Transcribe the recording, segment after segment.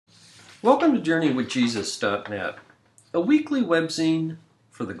Welcome to JourneyWithJesus.net, a weekly webzine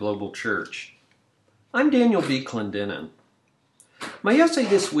for the global church. I'm Daniel B. Clendenin. My essay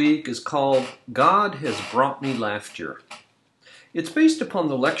this week is called God Has Brought Me Laughter. It's based upon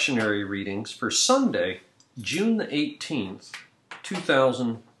the lectionary readings for Sunday, June the 18th,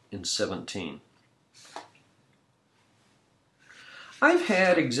 2017. I've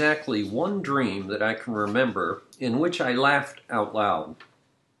had exactly one dream that I can remember in which I laughed out loud.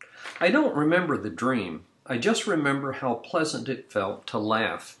 I don't remember the dream. I just remember how pleasant it felt to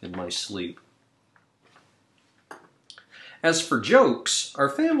laugh in my sleep. As for jokes, our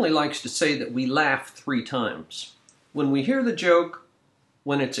family likes to say that we laugh 3 times. When we hear the joke,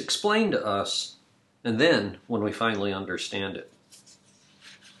 when it's explained to us, and then when we finally understand it.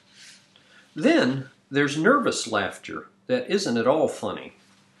 Then there's nervous laughter that isn't at all funny.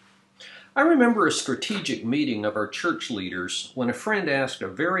 I remember a strategic meeting of our church leaders when a friend asked a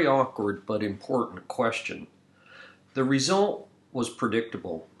very awkward but important question. The result was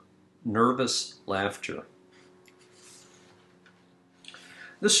predictable: nervous laughter.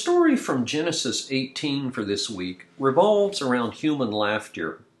 The story from Genesis 18 for this week revolves around human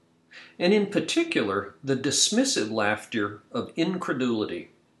laughter, and in particular, the dismissive laughter of incredulity,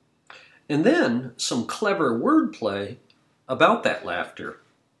 and then some clever wordplay about that laughter.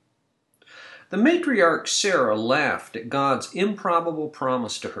 The matriarch Sarah laughed at God's improbable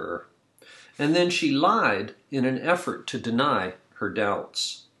promise to her, and then she lied in an effort to deny her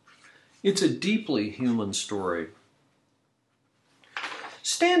doubts. It's a deeply human story.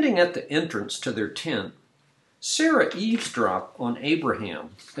 Standing at the entrance to their tent, Sarah eavesdropped on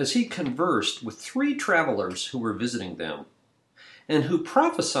Abraham as he conversed with 3 travelers who were visiting them, and who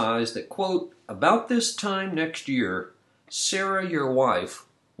prophesied that, quote, "About this time next year, Sarah, your wife,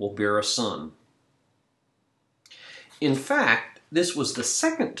 will bear a son." In fact, this was the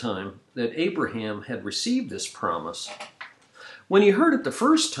 2nd time that Abraham had received this promise. When he heard it the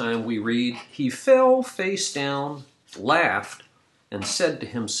first time, we read, he fell face down, laughed, and said to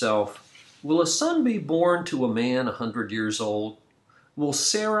himself, "Will a son be born to a man 100 years old? Will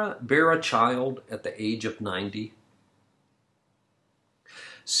Sarah bear a child at the age of 90?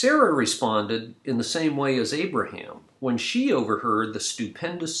 Sarah responded in the same way as Abraham when she overheard the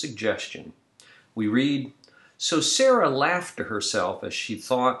stupendous suggestion. We read, "So Sarah laughed to herself as she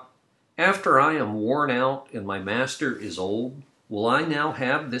thought, 'After I am worn out and my master is old, will I now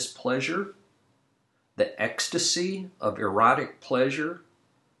have this pleasure? The ecstasy of erotic pleasure,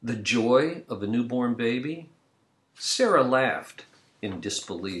 the joy of a newborn baby?' Sarah laughed in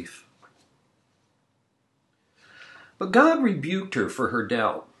disbelief. But God rebuked her for her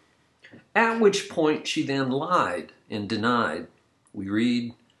doubt, at which point she then lied and denied. We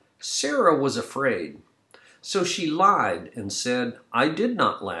read, "Sarah was afraid. So she lied and said, 'I did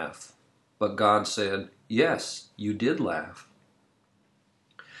not laugh.' But God said, 'Yes, you did laugh.'"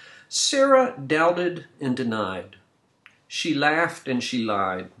 Sarah doubted and denied. She laughed and she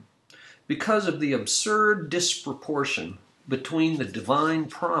lied because of the absurd disproportion between the divine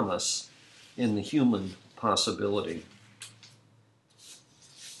promise and the human possibility.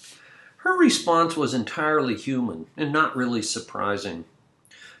 Her response was entirely human and not really surprising.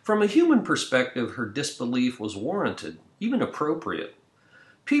 From a human perspective, her disbelief was warranted, even appropriate.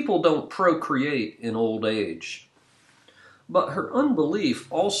 People don't procreate in old age. But her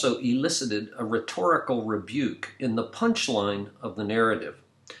unbelief also elicited a rhetorical rebuke in the punchline of the narrative.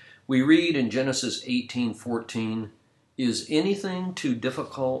 We read in Genesis 18:14, "Is anything too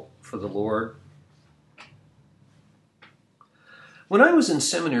difficult for the Lord?" When I was in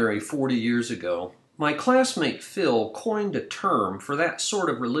seminary 40 years ago, my classmate Phil coined a term for that sort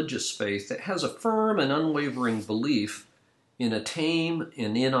of religious faith that has a firm and unwavering belief in a tame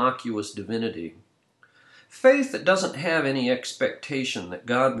and innocuous divinity. Faith that doesn't have any expectation that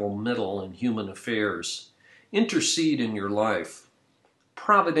God will meddle in human affairs, intercede in your life,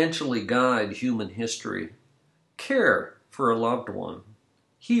 providentially guide human history, care for a loved one,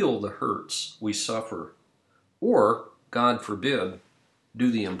 heal the hurts we suffer, or, God forbid, do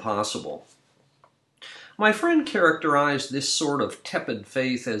the impossible. My friend characterized this sort of tepid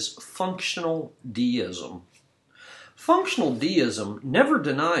faith as functional deism. Functional deism never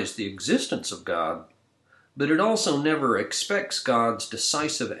denies the existence of God, but it also never expects God's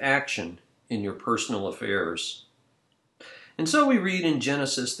decisive action in your personal affairs. And so we read in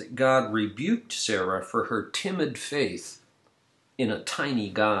Genesis that God rebuked Sarah for her timid faith in a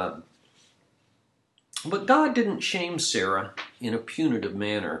tiny God. But God didn't shame Sarah in a punitive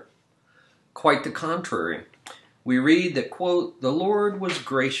manner. Quite the contrary. We read that, quote, "The Lord was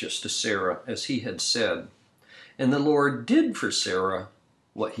gracious to Sarah as he had said, and the Lord did for Sarah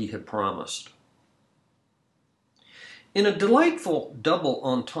what he had promised. In a delightful double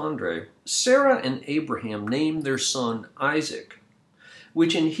entendre, Sarah and Abraham named their son Isaac,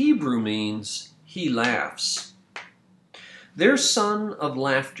 which in Hebrew means he laughs. Their son of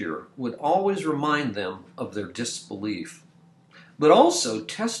laughter would always remind them of their disbelief, but also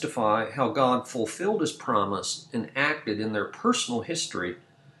testify how God fulfilled his promise and acted in their personal history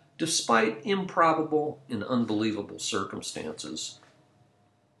despite improbable and unbelievable circumstances.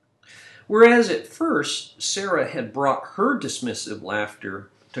 Whereas at first Sarah had brought her dismissive laughter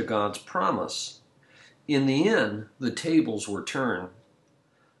to God's promise, in the end the tables were turned.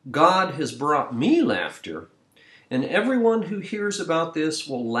 God has brought me laughter, and everyone who hears about this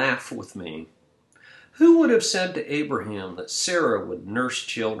will laugh with me. Who would have said to Abraham that Sarah would nurse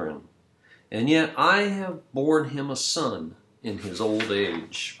children? And yet I have borne him a son in his old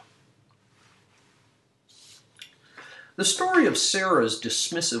age. The story of Sarah's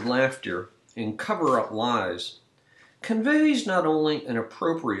dismissive laughter and cover-up lies conveys not only an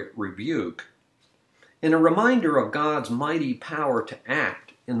appropriate rebuke and a reminder of God's mighty power to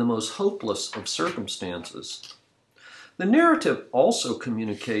act in the most hopeless of circumstances. The narrative also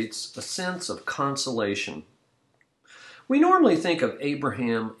communicates a sense of consolation. We normally think of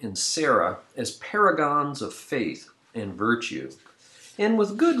Abraham and Sarah as paragons of faith and virtue, and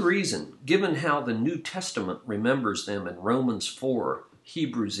with good reason, given how the New Testament remembers them in Romans 4,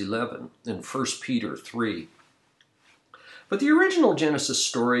 Hebrews 11, and 1 Peter 3. But the original Genesis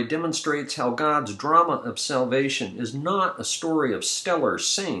story demonstrates how God's drama of salvation is not a story of stellar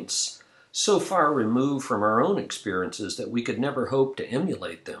saints so far removed from our own experiences that we could never hope to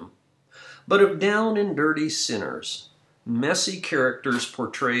emulate them, but of down and dirty sinners, messy characters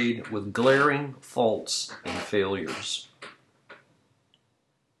portrayed with glaring faults and failures.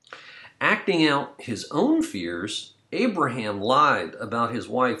 Acting out his own fears, Abraham lied about his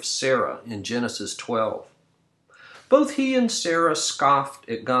wife Sarah in Genesis 12. Both he and Sarah scoffed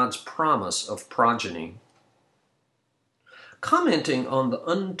at God's promise of progeny. Commenting on the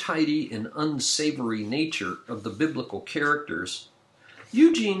untidy and unsavory nature of the biblical characters,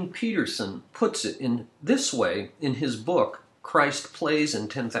 Eugene Peterson puts it in this way in his book, Christ Plays in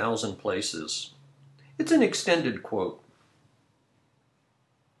 10,000 Places. It's an extended quote.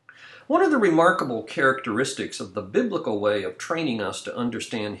 One of the remarkable characteristics of the biblical way of training us to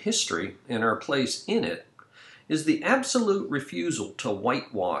understand history and our place in it is the absolute refusal to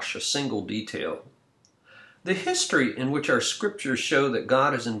whitewash a single detail. The history in which our scriptures show that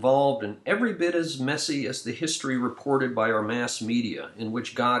God is involved in every bit as messy as the history reported by our mass media, in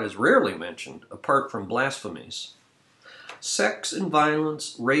which God is rarely mentioned, apart from blasphemies. Sex and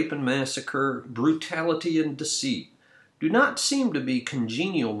violence, rape and massacre, brutality and deceit do not seem to be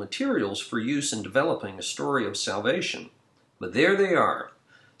congenial materials for use in developing a story of salvation, but there they are,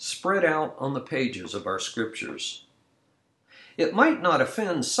 spread out on the pages of our scriptures. It might not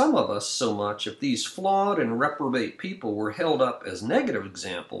offend some of us so much if these flawed and reprobate people were held up as negative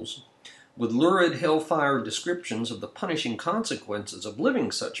examples, with lurid hellfire descriptions of the punishing consequences of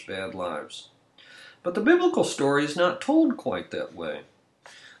living such bad lives. But the biblical story is not told quite that way.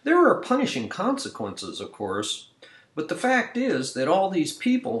 There are punishing consequences, of course, but the fact is that all these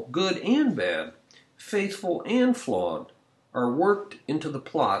people, good and bad, faithful and flawed, are worked into the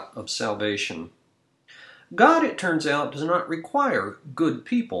plot of salvation. God, it turns out, does not require good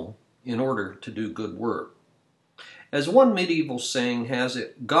people in order to do good work. As one medieval saying has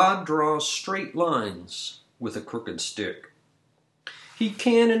it, God draws straight lines with a crooked stick. He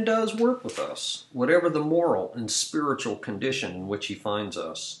can and does work with us, whatever the moral and spiritual condition in which he finds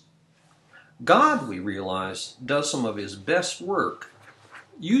us. God, we realize, does some of his best work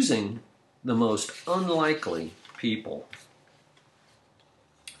using the most unlikely people.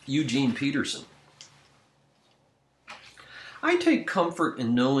 Eugene Peterson. I take comfort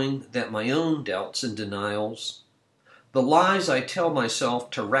in knowing that my own doubts and denials, the lies I tell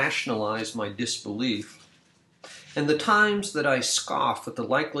myself to rationalize my disbelief, and the times that I scoff at the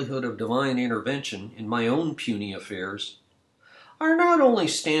likelihood of divine intervention in my own puny affairs, are not only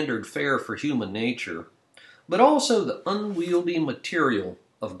standard fare for human nature, but also the unwieldy material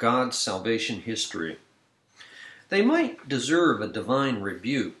of God's salvation history. They might deserve a divine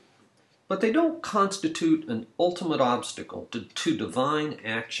rebuke, but they don't constitute an ultimate obstacle to divine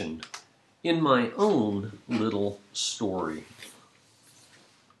action in my own little story.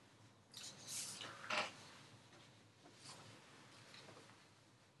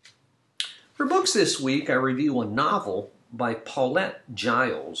 For books this week, I review a novel by Paulette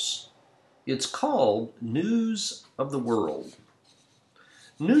Giles. It's called News of the World.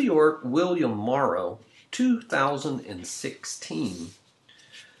 New York, William Morrow, 2016.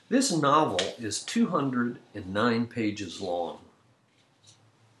 This novel is 209 pages long.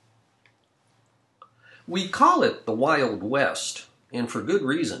 We call it the Wild West, and for good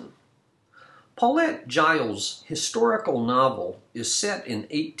reason. Paulette Giles' historical novel is set in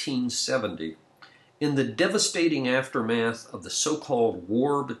 1870, in the devastating aftermath of the so-called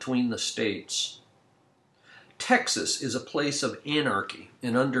War Between the States. Texas is a place of anarchy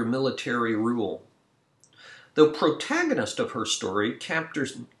and under military rule. The protagonist of her story,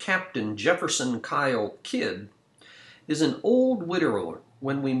 Captain Jefferson Kyle Kidd, is an old widower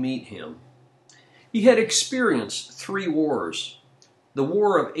when we meet him. He had experienced 3 wars. The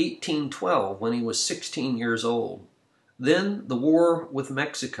War of 1812 when he was 16 years old. Then the war with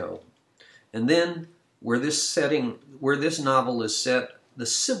Mexico. And then where this novel is set, the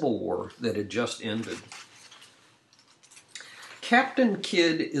Civil War that had just ended. Captain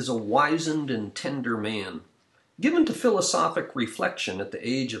Kidd is a wizened and tender man, given to philosophic reflection at the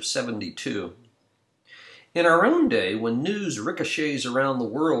age of 72. In our own day, when news ricochets around the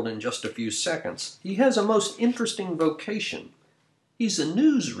world in just a few seconds, he has a most interesting vocation. He's a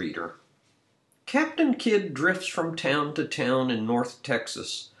newsreader. Captain Kidd drifts from town to town in North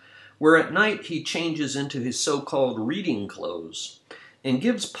Texas, where at night he changes into his so-called reading clothes and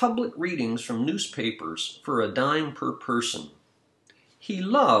gives public readings from newspapers for a dime per person. He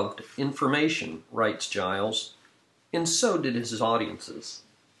loved information, writes Giles, and so did his audiences.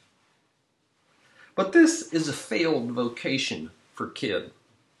 But this is a failed vocation for Kidd.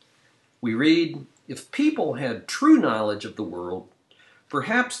 We read, if people had true knowledge of the world,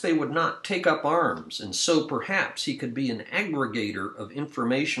 perhaps they would not take up arms, and so perhaps he could be an aggregator of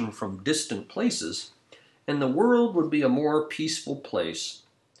information from distant places, and the world would be a more peaceful place.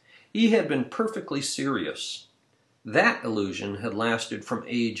 He had been perfectly serious. That illusion had lasted from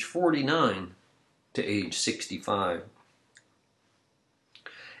age 49 to age 65.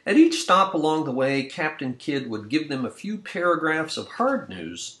 At each stop along the way, Captain Kidd would give them a few paragraphs of hard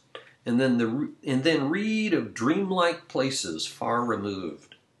news and then read of dreamlike places far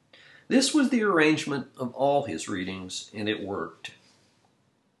removed. This was the arrangement of all his readings, and it worked.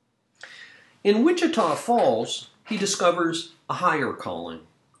 In Wichita Falls, he discovers a higher calling,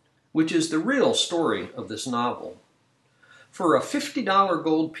 which is the real story of this novel. For a $50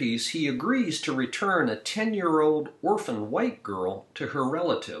 gold piece, he agrees to return a 10-year-old orphan white girl to her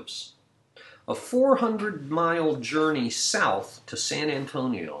relatives. A 400-mile journey south to San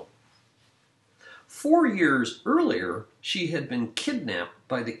Antonio. 4 years earlier, she had been kidnapped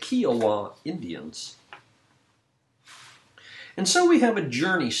by the Kiowa Indians. And so we have a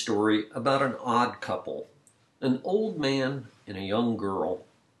journey story about an odd couple, an old man and a young girl.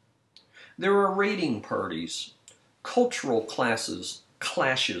 There are raiding parties, cultural clashes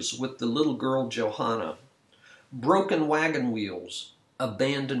with the little girl Johanna, broken wagon wheels,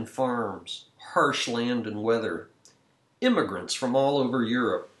 abandoned farms, harsh land and weather, immigrants from all over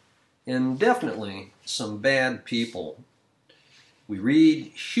Europe, and definitely some bad people. We read,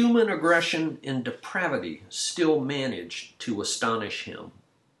 human aggression and depravity still manage to astonish him.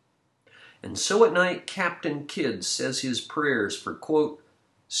 And so at night, Captain Kidd says his prayers for, quote,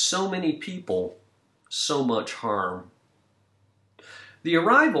 so many people, so much harm. The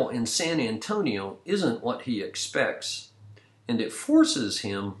arrival in San Antonio isn't what he expects, and it forces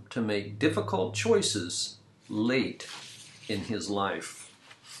him to make difficult choices late in his life.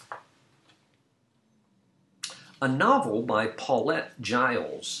 A novel by Paulette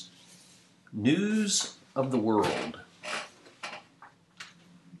Giles, News of the World.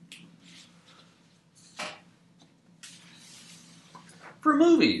 For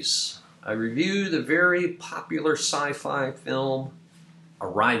movies, I review the very popular sci-fi film,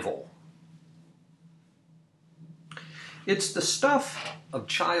 Arrival. It's the stuff of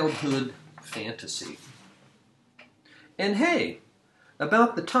childhood fantasy. And hey,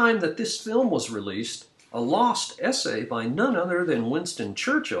 about the time that this film was released, a lost essay by none other than Winston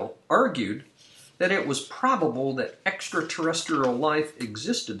Churchill argued that it was probable that extraterrestrial life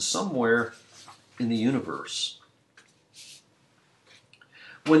existed somewhere in the universe.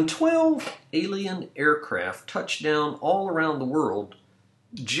 When 12 alien aircraft touch down all around the world,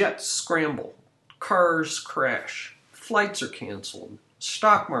 jets scramble, cars crash, flights are canceled,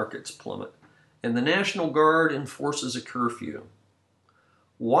 stock markets plummet, and the National Guard enforces a curfew.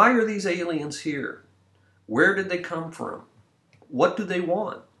 Why are these aliens here? Where did they come from? What do they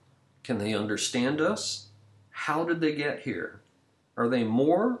want? Can they understand us? How did they get here? Are they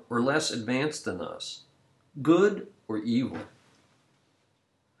more or less advanced than us? Good or evil?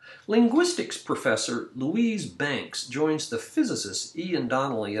 Linguistics professor Louise Banks joins the physicist Ian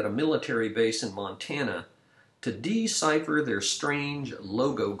Donnelly at a military base in Montana to decipher their strange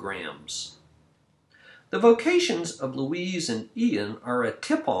logograms. The vocations of Louise and Ian are a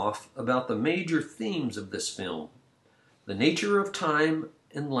tip-off about the major themes of this film: the nature of time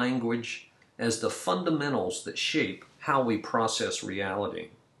and language as the fundamentals that shape how we process reality.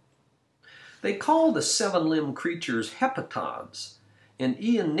 They call the seven-limbed creatures hepatods, and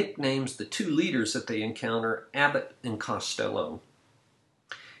Ian nicknames the two leaders that they encounter Abbott and Costello.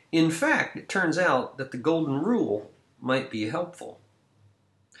 In fact, it turns out that the golden rule might be helpful.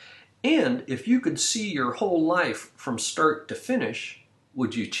 And if you could see your whole life from start to finish,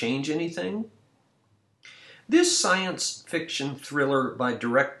 would you change anything? This science fiction thriller by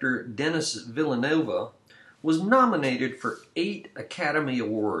director Denis Villeneuve was nominated for 8 Academy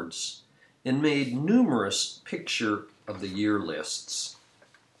Awards and made numerous Picture of the Year lists.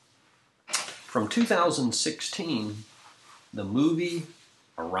 From 2016, the movie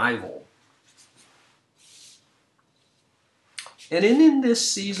Arrival. And in this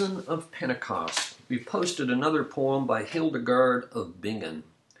season of Pentecost, we posted another poem by Hildegard of Bingen.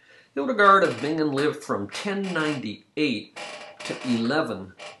 Hildegard of Bingen lived from 1098 to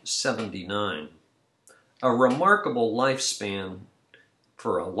 1179. A remarkable lifespan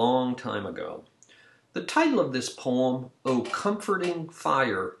for a long time ago. The title of this poem, O Comforting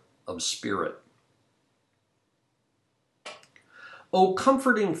Fire of Spirit. O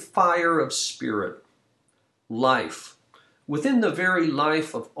comforting fire of spirit, life, within the very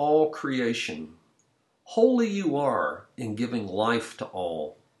life of all creation, holy you are in giving life to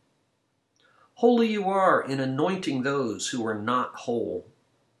all. Holy you are in anointing those who are not whole.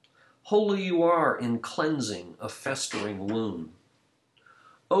 Holy you are in cleansing a festering wound.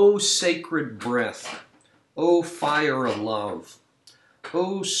 O sacred breath, O fire of love,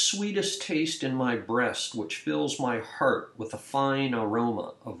 O sweetest taste in my breast, which fills my heart with a fine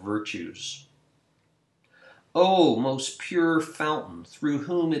aroma of virtues. O most pure fountain, through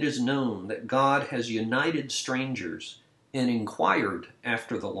whom it is known that God has united strangers and inquired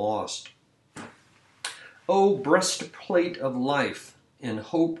after the lost. O breastplate of life and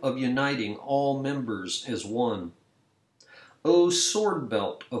hope of uniting all members as one. O sword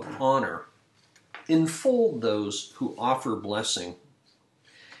belt of honor, enfold those who offer blessing.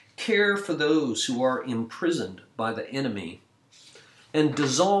 Care for those who are imprisoned by the enemy, and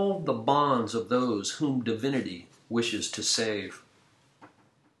dissolve the bonds of those whom divinity wishes to save.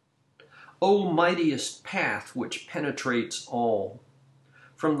 O mightiest path which penetrates all,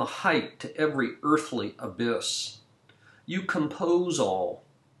 from the height to every earthly abyss, you compose all,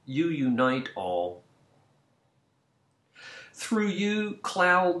 you unite all. Through you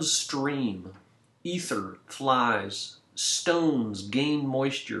clouds stream, ether flies, stones gain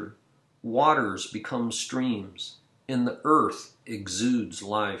moisture, waters become streams, and the earth exudes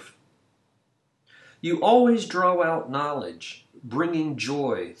life. You always draw out knowledge, bringing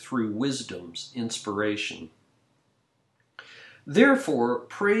joy through wisdom's inspiration. Therefore,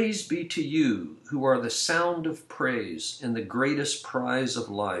 praise be to you who are the sound of praise and the greatest prize of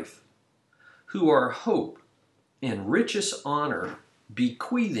life, who are hope and richest honor,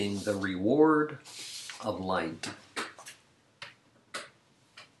 bequeathing the reward of light.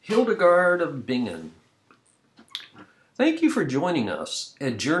 Hildegard of Bingen. Thank you for joining us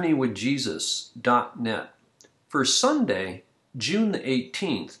at JourneyWithJesus.net for Sunday, June the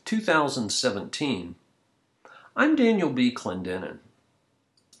 18th, 2017. I'm Daniel B. Clendenin.